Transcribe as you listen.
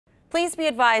Please be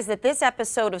advised that this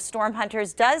episode of Storm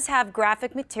Hunters does have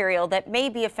graphic material that may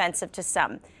be offensive to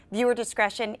some. Viewer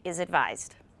discretion is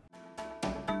advised.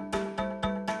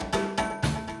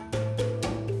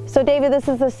 So David, this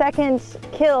is the second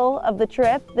kill of the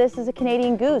trip. This is a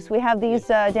Canadian goose. We have these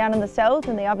down in the south,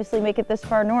 and they obviously make it this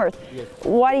far north. Yes.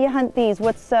 Why do you hunt these?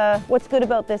 What's good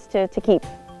about this to keep?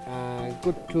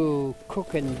 Good to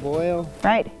cook and boil.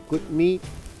 Right. Good meat.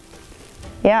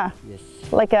 Yeah. Yes.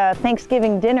 Like a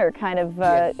Thanksgiving dinner kind of.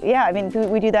 Yes. Yeah, I mean,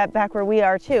 we do that back where we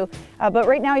are too. But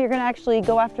right now you're going to actually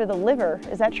go after the liver.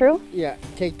 Is that true? Yeah,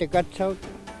 take the guts out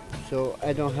so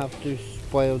I don't have to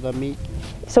spoil the meat.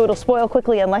 So it'll spoil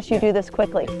quickly unless you do this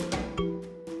quickly.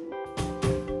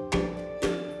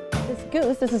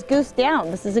 This is goose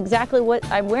down. This is exactly what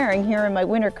I'm wearing here in my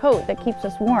winter coat that keeps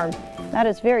us warm. That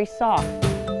is very soft.